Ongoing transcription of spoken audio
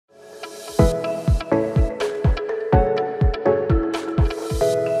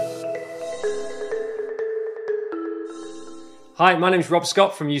Hi, my name is Rob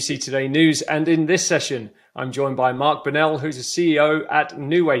Scott from UC Today News, and in this session, I'm joined by Mark Burnell, who's a CEO at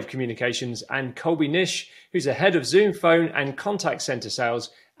New Wave Communications, and Colby Nish, who's the head of Zoom Phone and Contact Center Sales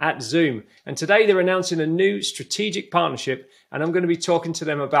at Zoom. And today they're announcing a new strategic partnership, and I'm going to be talking to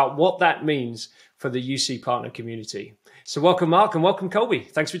them about what that means for the UC partner community. So welcome, Mark, and welcome, Colby.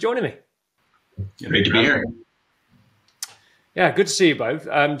 Thanks for joining me. Great to be here. Yeah, good to see you both.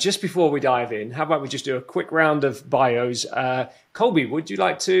 Just before we dive in, how about we just do a quick round of bios? Colby, would you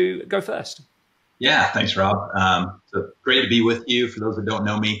like to go first? Yeah, thanks, Rob. So great to be with you. For those that don't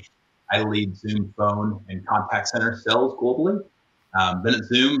know me, I lead Zoom Phone and Contact Center sales globally. Been at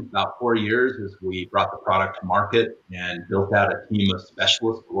Zoom about 4 years as we brought the product to market and built out a team of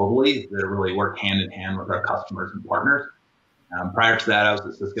specialists globally that really work hand in hand with our customers and partners. Prior to that, I was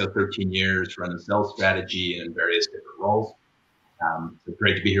at Cisco 13 years, running sales strategy in various different roles. So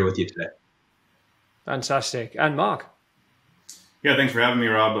great to be here with you today. Fantastic. And Mark? Yeah, thanks for having me,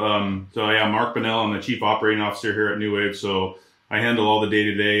 Rob. Mark Burnell. I'm the Chief Operating Officer here at New Wave. So I handle all the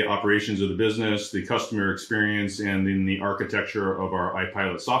day-to-day operations of the business, the customer experience, and then the architecture of our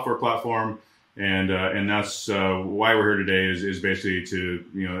iPilot software platform. And that's why we're here today is basically to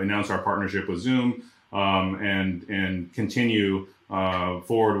announce our partnership with Zoom and continue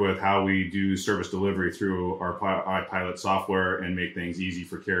forward with how we do service delivery through our iPilot software and make things easy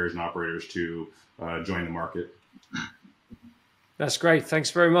for carriers and operators to join the market. That's great.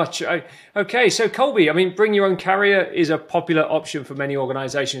 Thanks very much. Okay, so Colby, bring your own carrier is a popular option for many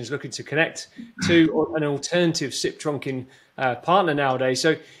organizations looking to connect to an alternative SIP trunking partner nowadays.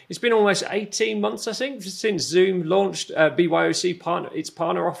 So it's been almost 18 months, I think, since Zoom launched BYOC its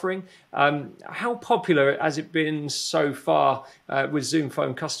partner offering. How popular has it been so far with Zoom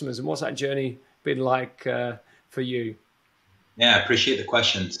Phone customers, and what's that journey been like for you? Yeah, I appreciate the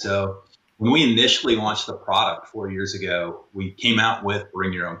question. So when we initially launched the product 4 years ago, we came out with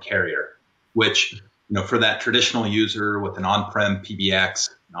Bring Your Own Carrier, which, for that traditional user with an on-prem PBX,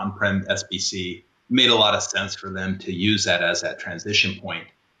 an on-prem SBC, made a lot of sense for them to use that as that transition point.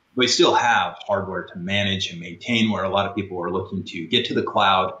 We still have hardware to manage and maintain where a lot of people are looking to get to the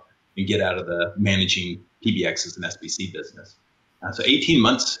cloud and get out of the managing PBXs and SBC business. So 18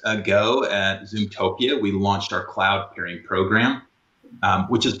 months ago at Zoomtopia, we launched our cloud peering program,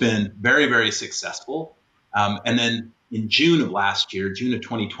 which has been very, very successful. And then in June of last year, June of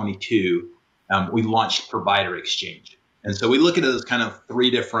 2022, we launched Provider Exchange. And so we look at it as kind of three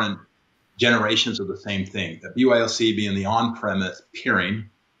different generations of the same thing. The BYOC being the on-premise peering.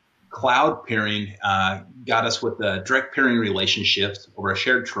 Cloud peering got us with the direct peering relationships over a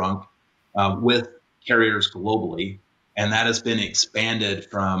shared trunk with carriers globally. And that has been expanded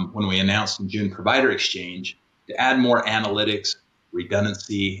from when we announced in June Provider Exchange to add more analytics,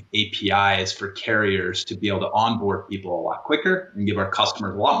 redundancy, APIs for carriers to be able to onboard people a lot quicker and give our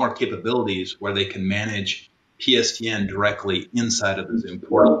customers a lot more capabilities where they can manage PSTN directly inside of the Zoom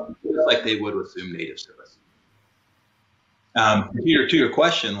portal, just like they would with Zoom native service. To your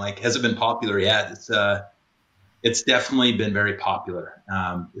question, has it been popular yet? It's definitely been very popular,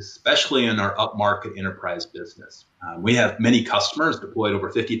 especially in our upmarket enterprise business. We have many customers deployed over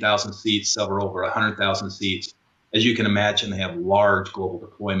 50,000 seats, several over 100,000 seats. As you can imagine, they have large global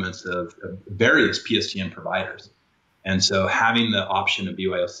deployments of various PSTN providers. And so having the option of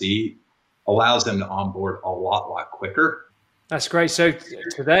BYOC allows them to onboard a lot quicker. That's great. So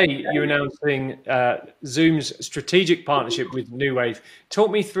today you're announcing Zoom's strategic partnership with New Wave. Talk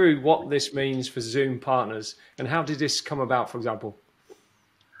me through what this means for Zoom partners and how did this come about, for example?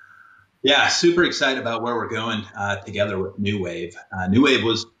 Yeah, super excited about where we're going together with New Wave. New Wave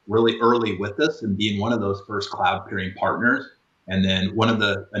was really early with us and being one of those first cloud peering partners. And then one of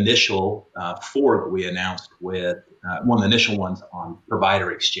the initial four that we announced with one of the initial ones on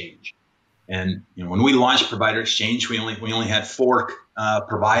Provider Exchange. And when we launched Provider Exchange, we only had four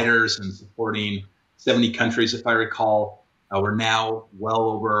providers and supporting 70 countries, if I recall. We're now well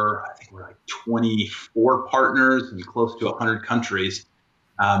over, I think we're like 24 partners and close to 100 countries.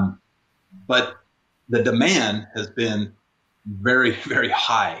 But the demand has been very, very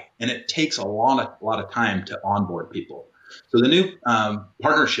high, and it takes a lot of time to onboard people. So the new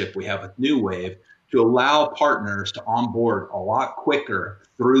partnership we have with New Wave to allow partners to onboard a lot quicker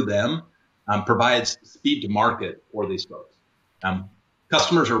through them provides speed to market for these folks.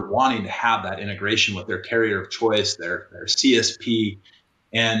 Customers are wanting to have that integration with their carrier of choice, their CSP,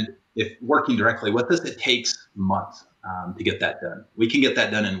 and if working directly with us, it takes months to get that done. We can get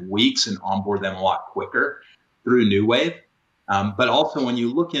that done in weeks and onboard them a lot quicker through New Wave. But also when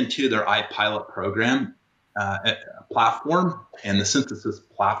you look into their iPilot program platform and the synthesis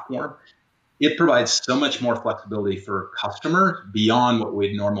platform, it provides so much more flexibility for customers beyond what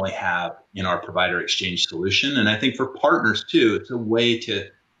we'd normally have in our provider exchange solution. And I think for partners too, it's a way to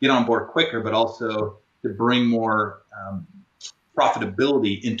get on board quicker, but also to bring more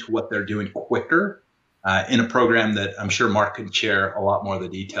profitability into what they're doing quicker in a program that I'm sure Mark could share a lot more of the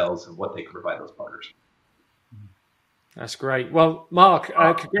details of what they can provide those partners. That's great. Well, Mark,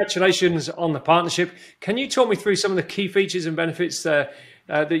 congratulations on the partnership. Can you talk me through some of the key features and benefits that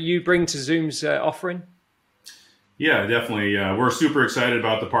you bring to Zoom's offering? Yeah, definitely. We're super excited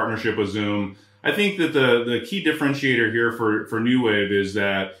about the partnership with Zoom. I think that the key differentiator here for NewWave is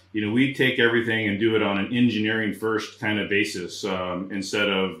that, we take everything and do it on an engineering first kind of basis instead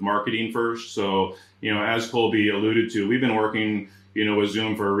of marketing first. So, as Colby alluded to, we've been working with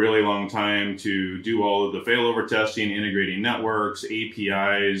Zoom for a really long time to do all of the failover testing, integrating networks,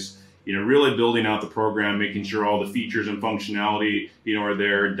 APIs, really building out the program, making sure all the features and functionality, are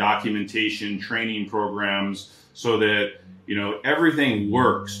there, documentation, training programs, so that, everything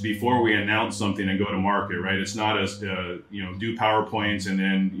works before we announce something and go to market, right? It's not as, do PowerPoints and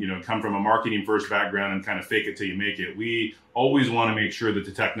then, come from a marketing first background and kind of fake it till you make it. We always want to make sure that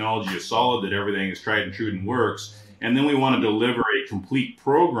the technology is solid, that everything is tried and true and works. And then we want to deliver a complete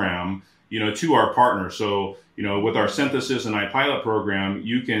program, to our partners. So, with our synthesis and iPilot program,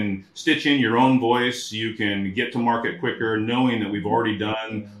 you can stitch in your own voice. You can get to market quicker, knowing that we've already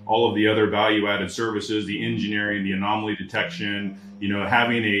done all of the other value-added services, the engineering, the anomaly detection,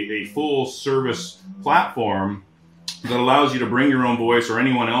 having a full service platform that allows you to bring your own voice or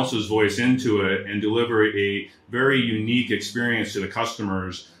anyone else's voice into it and deliver a very unique experience to the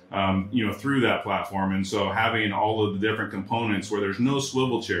customers, through that platform. And so having all of the different components where there's no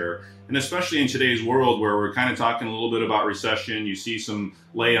swivel chair, and especially in today's world where we're kind of talking a little bit about recession, you see some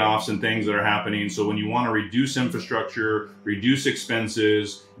layoffs and things that are happening. So when you want to reduce infrastructure, reduce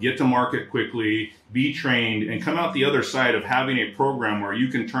expenses, get to market quickly, be trained, and come out the other side of having a program where you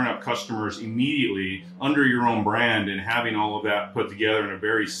can turn up customers immediately under your own brand and having all of that put together in a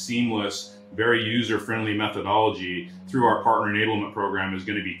very seamless, very user-friendly methodology through our partner enablement program is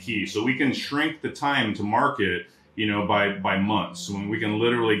going to be key. So we can shrink the time to market, by months, when we can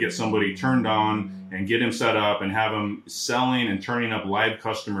literally get somebody turned on and get him set up and have him selling and turning up live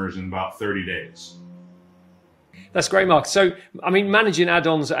customers in about 30 days. That's great, Mark. So, managing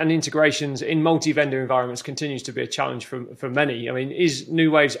add-ons and integrations in multi-vendor environments continues to be a challenge for many. Is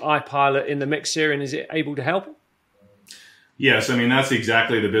NewWave's iPilot in the mix here, and is it able to help? Yes, that's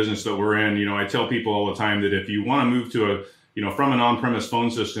exactly the business that we're in. I tell people all the time that if you want to move to from an on-premise phone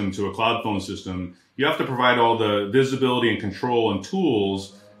system to a cloud phone system, you have to provide all the visibility and control and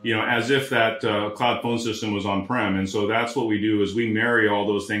tools, as if that cloud phone system was on-prem. And so that's what we do is we marry all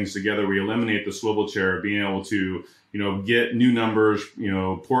those things together. We eliminate the swivel chair, being able to, get new numbers,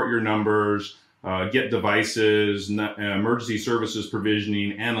 port your numbers, get devices, emergency services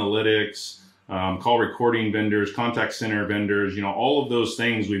provisioning, analytics, call recording vendors, contact center vendors, all of those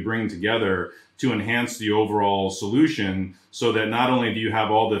things we bring together to enhance the overall solution, so that not only do you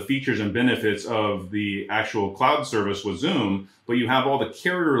have all the features and benefits of the actual cloud service with Zoom, but you have all the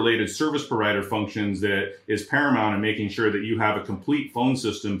carrier-related service provider functions that is paramount in making sure that you have a complete phone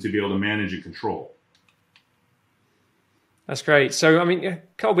system to be able to manage and control. That's great. So,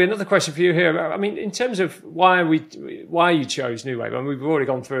 Colby, another question for you here. In terms of why you chose NewWave, we've already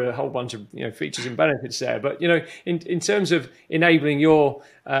gone through a whole bunch of features and benefits there. But in terms of enabling your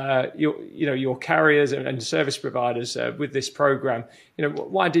carriers and service providers with this program,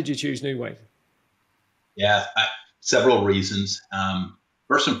 why did you choose NewWave? Yeah, several reasons.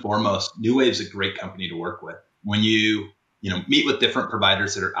 First and foremost, NewWave's a great company to work with. When you meet with different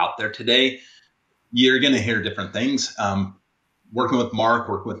providers that are out there today, you're going to hear different things. Working with Mark,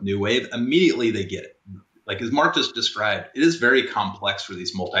 working with NewWave, immediately they get it. Like as Mark just described, it is very complex for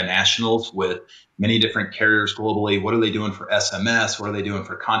these multinationals with many different carriers globally. What are they doing for SMS? What are they doing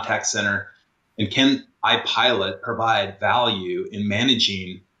for contact center? And can iPilot provide value in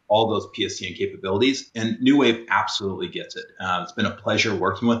managing all those PSTN capabilities? And NewWave absolutely gets it. It's been a pleasure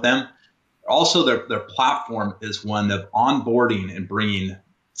working with them. Also, their platform is one of onboarding and bringing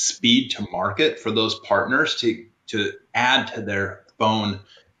speed to market for those partners to add to their phone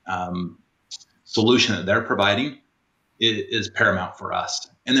solution that they're providing is paramount for us.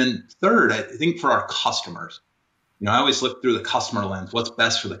 And then third, I think for our customers, I always look through the customer lens, what's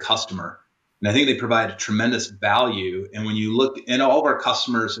best for the customer. And I think they provide a tremendous value. And when you look at all of our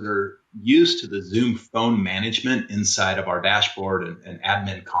customers that are used to the Zoom phone management inside of our dashboard and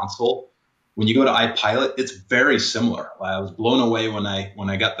admin console, when you go to iPilot, it's very similar. I was blown away when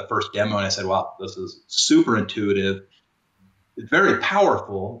I got the first demo and I said, wow, this is super intuitive. very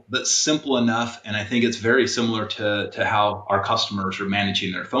powerful, but simple enough. And I think it's very similar to how our customers are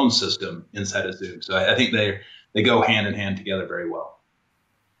managing their phone system inside of Zoom. So I think they go hand in hand together very well.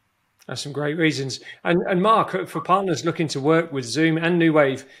 That's some great reasons. And Mark, for partners looking to work with Zoom and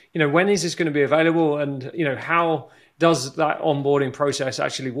NewWave, when is this going to be available, and how does that onboarding process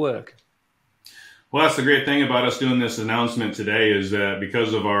actually work? Well, that's the great thing about us doing this announcement today, is that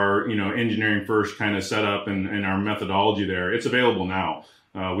because of our engineering first kind of setup and our methodology there, it's available now.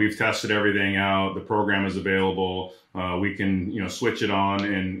 We've tested everything out. The program is available. We can switch it on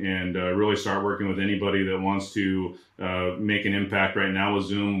and really start working with anybody that wants to make an impact right now with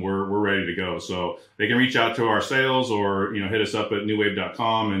Zoom. We're ready to go. So they can reach out to our sales or hit us up at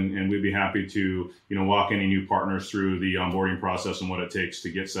newwave.com, and we'd be happy to walk any new partners through the onboarding process and what it takes to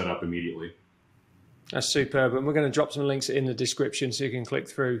get set up immediately. That's superb. And we're going to drop some links in the description so you can click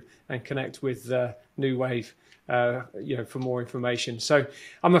through and connect with NewWave for more information. So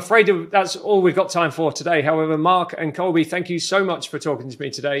I'm afraid that's all we've got time for today. However, Mark and Colby, thank you so much for talking to me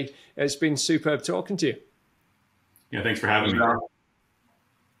today. It's been superb talking to you. Yeah, thanks for having me.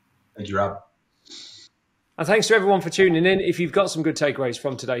 Thank you, Rob. And thanks to everyone for tuning in. If you've got some good takeaways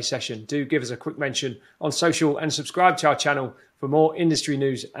from today's session, do give us a quick mention on social and subscribe to our channel for more industry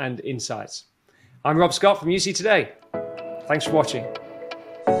news and insights. I'm Rob Scott from UC Today. Thanks for watching.